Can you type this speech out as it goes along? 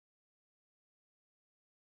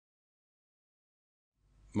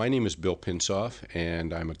My name is Bill Pinsof,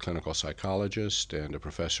 and I'm a clinical psychologist and a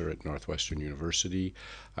professor at Northwestern University.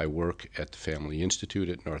 I work at the Family Institute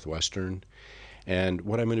at Northwestern. And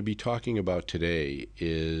what I'm going to be talking about today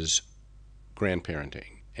is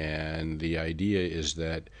grandparenting. And the idea is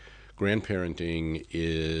that grandparenting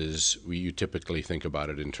is, you typically think about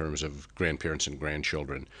it in terms of grandparents and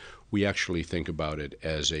grandchildren. We actually think about it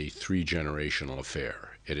as a three-generational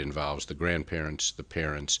affair. It involves the grandparents, the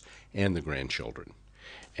parents, and the grandchildren.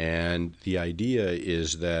 And the idea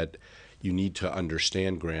is that you need to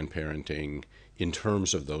understand grandparenting in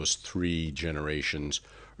terms of those three generations,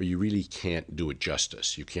 or you really can't do it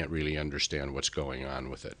justice. You can't really understand what's going on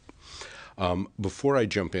with it. Before I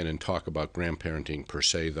jump in and talk about grandparenting per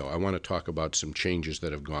se, though, I want to talk about some changes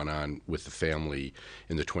that have gone on with the family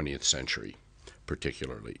in the 20th century,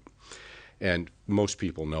 particularly. And most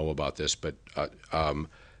people know about this, but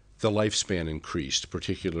the lifespan increased,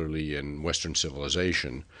 particularly in Western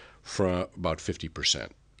civilization, from about 50%.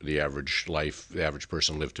 The average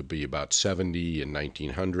person lived to be about 70 in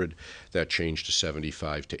 1900. That changed to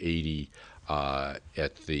 75 to 80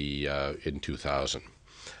 in 2000.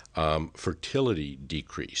 Fertility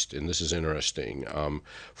decreased, and this is interesting,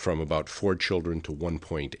 from about 4 children to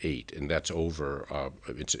 1.8, and that's over.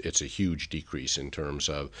 It's a huge decrease in terms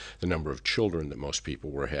of the number of children that most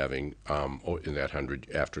people were having in that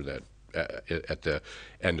hundred after that at the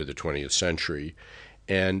end of the 20th century.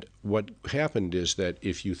 And what happened is that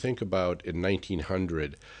if you think about in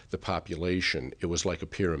 1900, the population, it was like a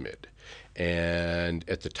pyramid. And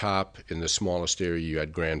at the top, in the smallest area, you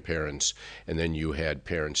had grandparents, and then you had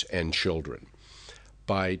parents and children.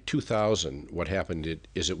 By 2000, what happened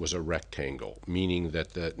is it was a rectangle, meaning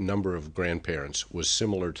that the number of grandparents was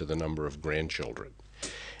similar to the number of grandchildren.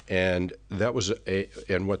 And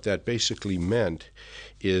what that basically meant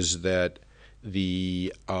is that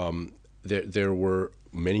there were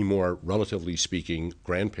many more, relatively speaking,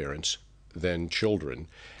 grandparents than children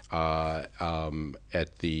than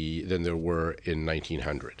there were in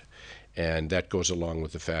 1900. And that goes along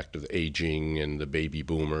with the fact of aging and the baby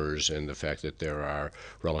boomers and the fact that there are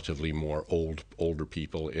relatively more older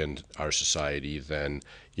people in our society than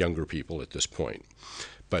younger people at this point.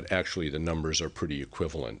 But actually the numbers are pretty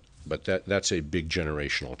equivalent. But that's a big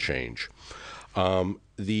generational change.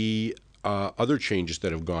 The other changes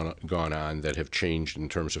that have gone on that have changed in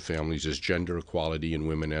terms of families is gender equality and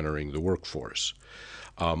women entering the workforce.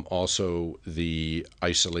 Also, the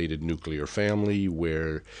isolated nuclear family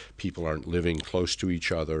where people aren't living close to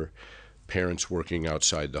each other, parents working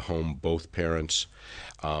outside the home, both parents,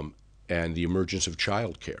 and the emergence of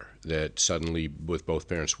childcare, that suddenly with both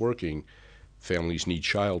parents working, families need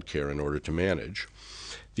childcare in order to manage.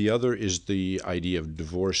 The other is the idea of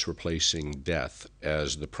divorce replacing death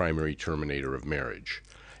as the primary terminator of marriage,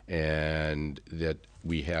 and that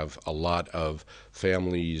we have a lot of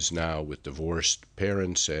families now with divorced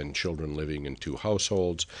parents and children living in two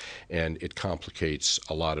households, and it complicates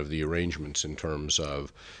a lot of the arrangements in terms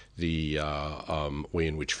of the way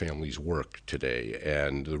in which families work today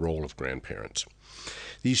and the role of grandparents.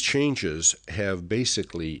 These changes have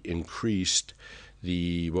basically increased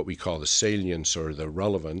what we call the salience or the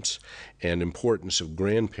relevance and importance of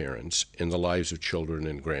grandparents in the lives of children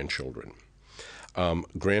and grandchildren.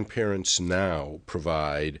 Grandparents now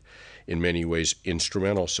provide, in many ways,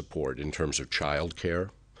 instrumental support in terms of child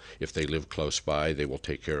care. If they live close by, they will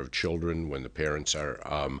take care of children when the parents are,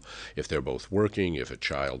 if they're both working, if a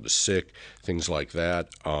child is sick, things like that.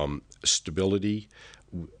 Stability.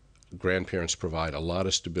 Grandparents provide a lot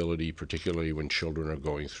of stability, particularly when children are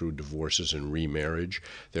going through divorces and remarriage.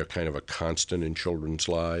 They're kind of a constant in children's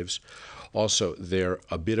lives. Also, they're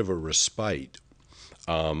a bit of a respite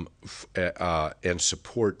and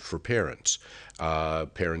support for parents.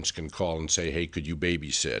 Parents can call and say, hey, could you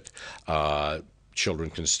babysit? Children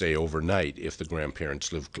can stay overnight if the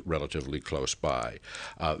grandparents live relatively close by.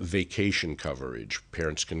 Vacation coverage.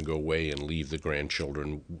 Parents can go away and leave the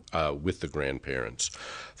grandchildren with the grandparents.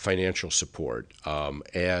 Financial support,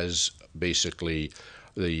 as basically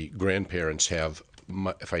the grandparents have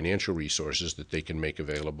financial resources that they can make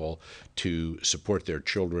available to support their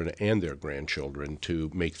children and their grandchildren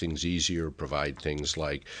to make things easier, provide things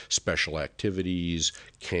like special activities,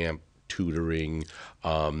 camp, tutoring,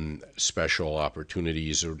 special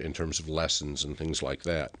opportunities in terms of lessons and things like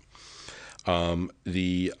that.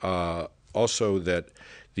 Also that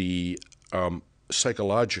the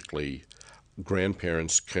psychologically,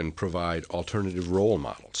 grandparents can provide alternative role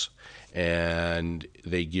models. And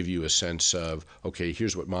they give you a sense of, okay,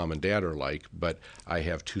 here's what mom and dad are like, but I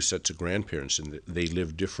have two sets of grandparents and they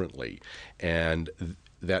live differently. And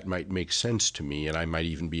that might make sense to me, and I might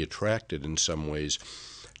even be attracted in some ways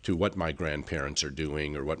to what my grandparents are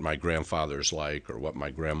doing or what my grandfather's like or what my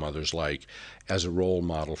grandmother's like as a role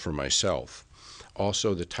model for myself.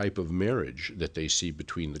 Also, the type of marriage that they see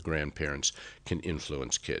between the grandparents can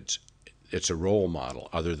influence kids. It's a role model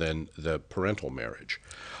other than the parental marriage.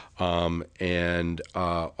 And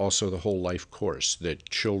also the whole life course, that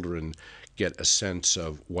children get a sense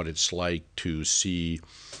of what it's like to see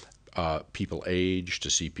people age, to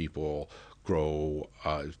see people grow,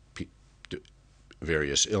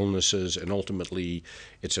 various illnesses, and ultimately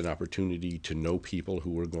it's an opportunity to know people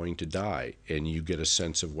who are going to die. And you get a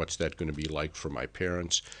sense of what's that going to be like for my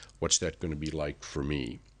parents, what's that going to be like for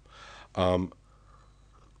me.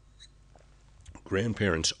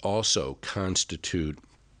 Grandparents also constitute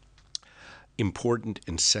important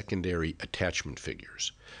and secondary attachment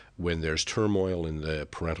figures. When there's turmoil in the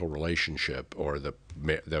parental relationship or the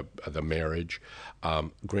marriage,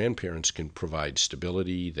 grandparents can provide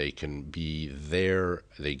stability. They can be there.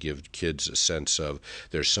 They give kids a sense of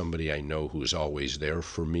there's somebody I know who's always there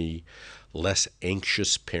for me. Less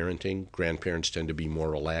anxious parenting. Grandparents tend to be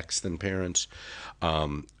more relaxed than parents.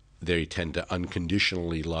 They tend to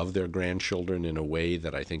unconditionally love their grandchildren in a way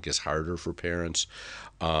that I think is harder for parents.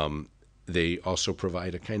 They also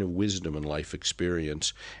provide a kind of wisdom and life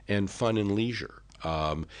experience and fun and leisure.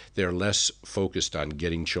 They're less focused on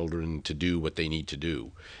getting children to do what they need to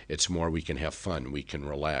do. It's more we can have fun, we can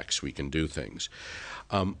relax, we can do things.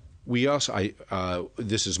 We also,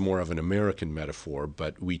 this is more of an American metaphor,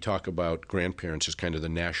 but we talk about grandparents as kind of the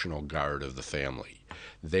national guard of the family.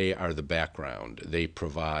 They are the background. They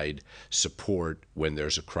provide support when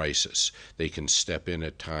there's a crisis. They can step in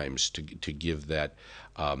at times to give that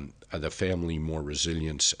the family more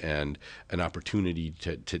resilience and an opportunity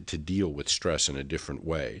to deal with stress in a different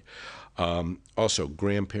way. Also,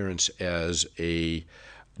 grandparents as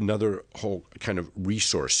another whole kind of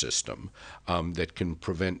resource system that can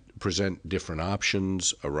present different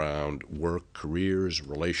options around work, careers,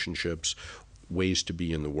 relationships, ways to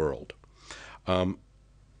be in the world.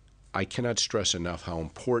 I cannot stress enough how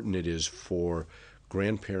important it is for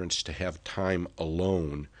grandparents to have time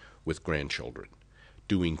alone with grandchildren,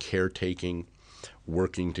 doing caretaking,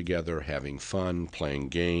 working together, having fun, playing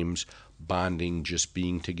games, bonding, just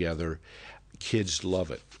being together. Kids love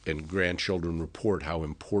it, and grandchildren report how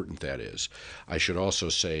important that is. I should also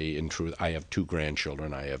say, in truth, I have two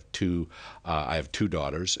grandchildren. I have two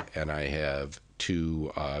daughters, and I have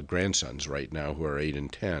two grandsons right now who are 8 and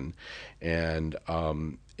 10. And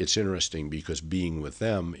it's interesting because being with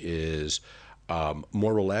them is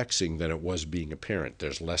more relaxing than it was being a parent.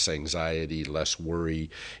 There's less anxiety, less worry.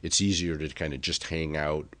 It's easier to kind of just hang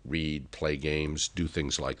out, read, play games, do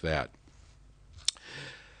things like that.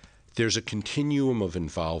 There's a continuum of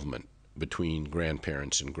involvement between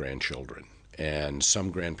grandparents and grandchildren. And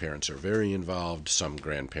some grandparents are very involved, some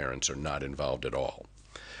grandparents are not involved at all.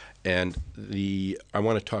 And I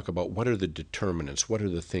want to talk about what are the determinants, what are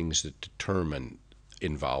the things that determine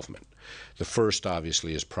involvement. The first,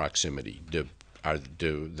 obviously, is proximity. Do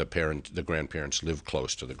the grandparents live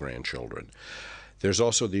close to the grandchildren? There's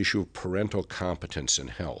also the issue of parental competence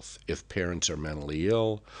and health. If parents are mentally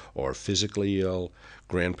ill or physically ill,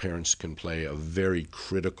 grandparents can play a very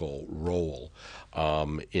critical role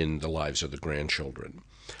in the lives of the grandchildren.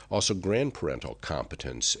 Also, grandparental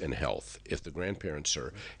competence and health. If the grandparents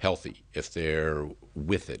are healthy, if they're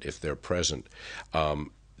with it, if they're present,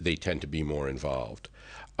 they tend to be more involved.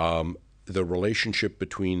 The relationship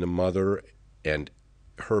between the mother and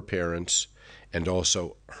her parents, and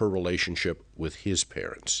also her relationship with his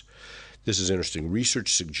parents. This is interesting.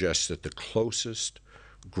 Research suggests that the closest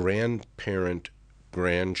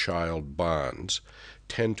grandparent-grandchild bonds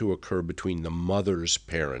tend to occur between the mother's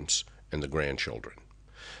parents and the grandchildren,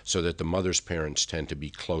 so that the mother's parents tend to be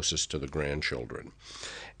closest to the grandchildren.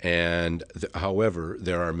 And however,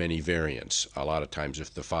 there are many variants. A lot of times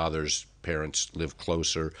if the father's parents live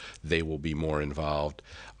closer, they will be more involved.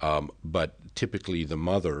 But typically the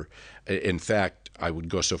mother, in fact, I would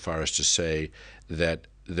go so far as to say that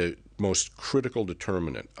the most critical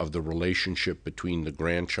determinant of the relationship between the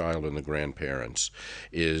grandchild and the grandparents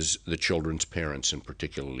is the children's parents, and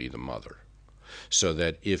particularly the mother. So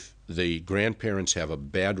that if the grandparents have a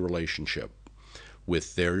bad relationship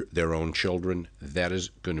with their own children, that is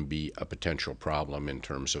going to be a potential problem in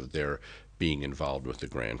terms of their being involved with the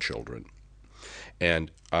grandchildren.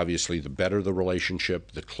 And obviously, the better the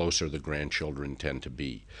relationship, the closer the grandchildren tend to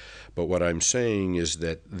be. But what I'm saying is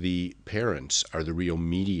that the parents are the real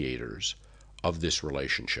mediators of this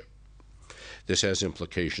relationship. This has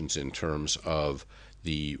implications in terms of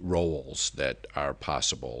the roles that are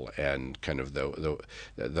possible and kind of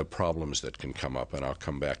the problems that can come up, and I'll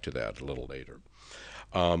come back to that a little later.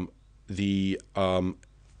 The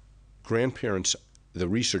grandparents, the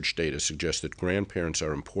research data suggests that grandparents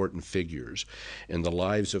are important figures in the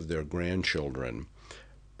lives of their grandchildren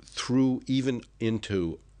through even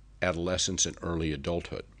into adolescence and early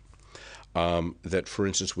adulthood. That, for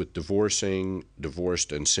instance, with divorced,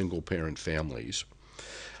 and single parent families,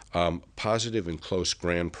 positive and close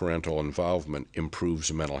grandparental involvement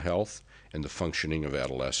improves mental health and the functioning of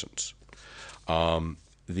adolescents.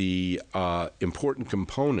 The important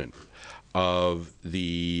component of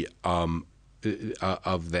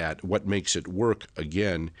that, what makes it work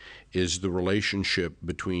again, is the relationship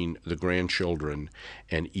between the grandchildren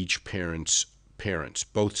and each parent's parents.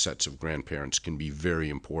 Both sets of grandparents can be very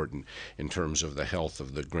important in terms of the health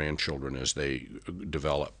of the grandchildren as they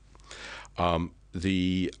develop. Again,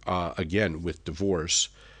 with the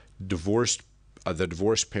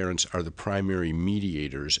divorced parents are the primary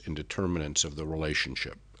mediators and determinants of the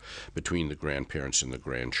relationship between the grandparents and the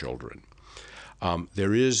grandchildren.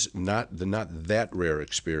 There is not that rare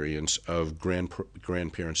experience of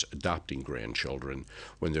grandparents adopting grandchildren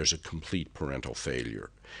when there's a complete parental failure,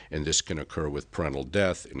 and this can occur with parental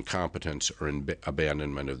death, incompetence, or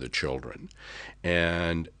abandonment of the children.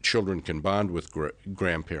 And children can bond with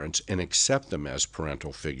grandparents and accept them as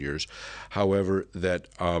parental figures. However, that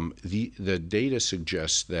the data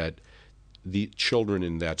suggests that the children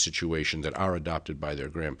in that situation that are adopted by their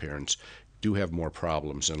grandparents do have more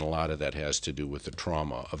problems, and a lot of that has to do with the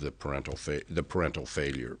trauma of the parental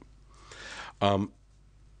failure.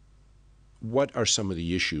 What are some of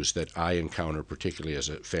the issues that I encounter, particularly as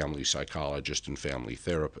a family psychologist and family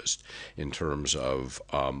therapist, in terms of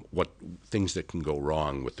what things that can go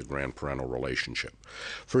wrong with the grandparental relationship?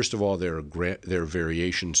 First of all, there are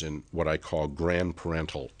variations in what I call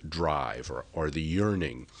grandparental drive, or the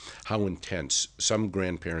yearning, how intense. Some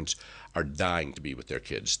grandparents are dying to be with their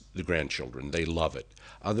kids, the grandchildren. They love it.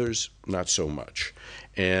 Others, not so much.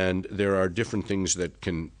 And there are different things that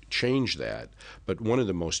can change that, but one of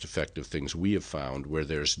the most effective things we have found where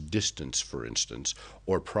there's distance, for instance,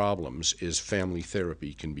 or problems, is family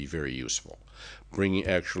therapy can be very useful. Bringing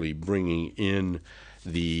in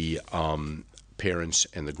the parents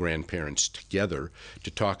and the grandparents together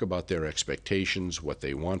to talk about their expectations, what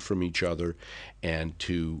they want from each other, and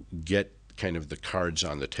to get kind of the cards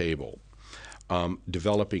on the table.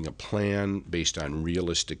 Developing a plan based on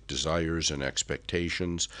realistic desires and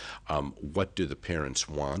expectations. What do the parents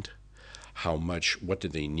want? How much? What do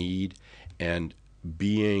they need? And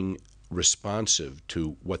being responsive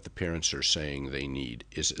to what the parents are saying they need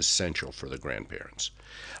is essential for the grandparents.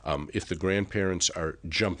 If the grandparents are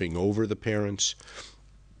jumping over the parents,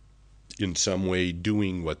 in some way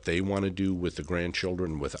doing what they want to do with the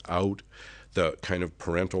grandchildren without the kind of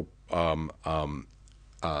parental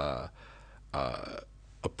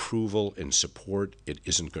approval and support, it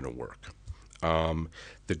isn't going to work.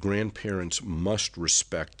 The grandparents must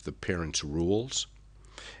respect the parents' rules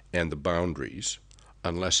and the boundaries,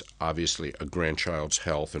 unless obviously a grandchild's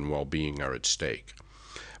health and well-being are at stake.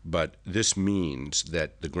 But this means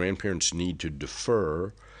that the grandparents need to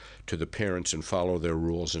defer to the parents and follow their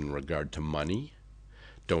rules in regard to money.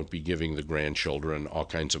 Don't be giving the grandchildren all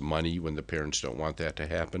kinds of money when the parents don't want that to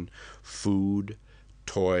happen. Food,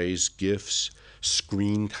 toys, gifts,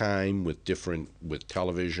 screen time with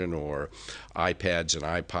television or iPads and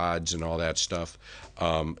iPods and all that stuff,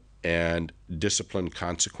 and discipline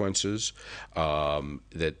consequences,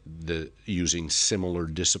 using similar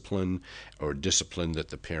discipline or discipline that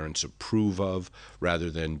the parents approve of rather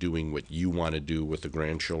than doing what you want to do with the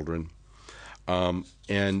grandchildren.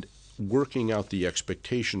 And working out the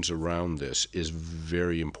expectations around this is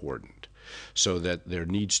very important, so that there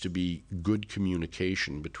needs to be good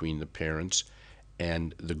communication between the parents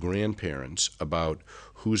and the grandparents about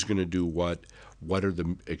who's going to do what are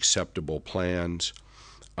the acceptable plans.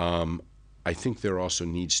 I think there also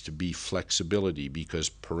needs to be flexibility, because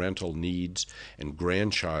parental needs and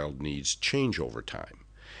grandchild needs change over time.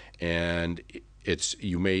 And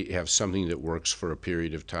you may have something that works for a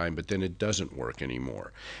period of time, but then it doesn't work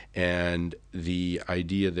anymore. And the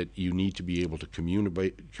idea that you need to be able to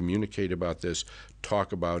communicate about this,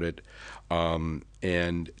 talk about it,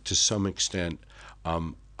 and to some extent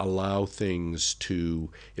allow things to,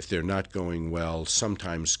 if they're not going well,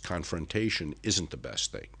 sometimes confrontation isn't the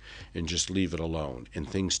best thing, and just leave it alone. And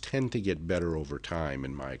things tend to get better over time,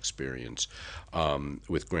 in my experience,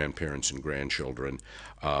 with grandparents and grandchildren,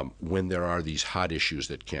 when there are these hot issues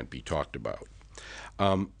that can't be talked about.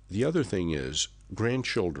 The other thing is,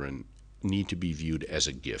 grandchildren need to be viewed as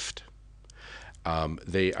a gift.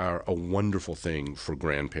 They are a wonderful thing for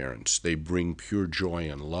grandparents. They bring pure joy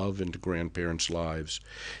and love into grandparents' lives.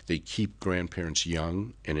 They keep grandparents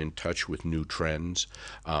young and in touch with new trends.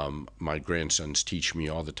 My grandsons teach me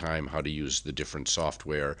all the time how to use the different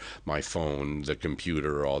software, my phone, the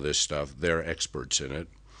computer, all this stuff. They're experts in it.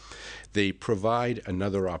 They provide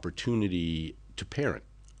another opportunity to parent.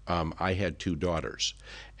 I had two daughters,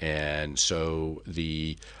 and so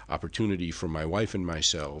the opportunity for my wife and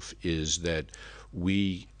myself is that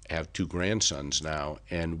we have two grandsons now,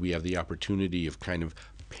 and we have the opportunity of kind of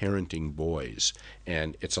parenting boys,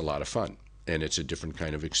 and it's a lot of fun, and it's a different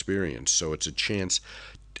kind of experience. So it's a chance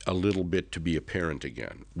a little bit to be a parent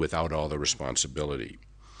again without all the responsibility.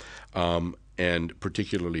 And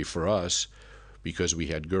particularly for us, because we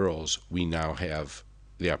had girls, we now have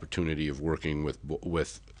the opportunity of working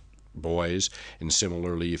with boys, and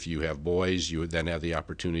similarly, if you have boys, you then have the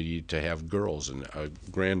opportunity to have girls and a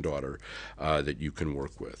granddaughter that you can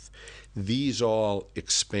work with. These all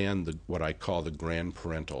expand what I call the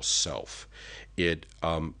grandparental self. It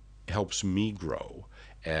helps me grow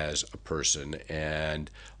as a person, and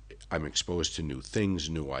I'm exposed to new things,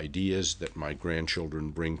 new ideas that my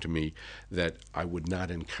grandchildren bring to me that I would not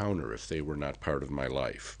encounter if they were not part of my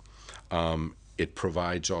life. It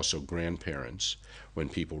provides also grandparents, when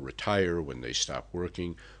people retire, when they stop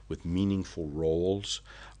working, with meaningful roles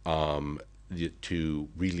to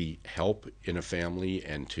really help in a family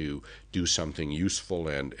and to do something useful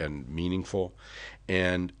and meaningful.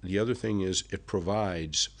 And the other thing is it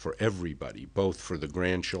provides for everybody, both for the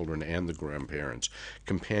grandchildren and the grandparents,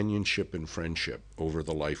 companionship and friendship over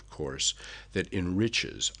the life course that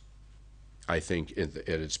enriches. I think at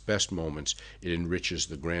its best moments, it enriches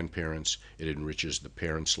the grandparents, it enriches the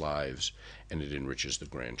parents' lives, and it enriches the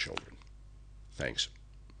grandchildren. Thanks.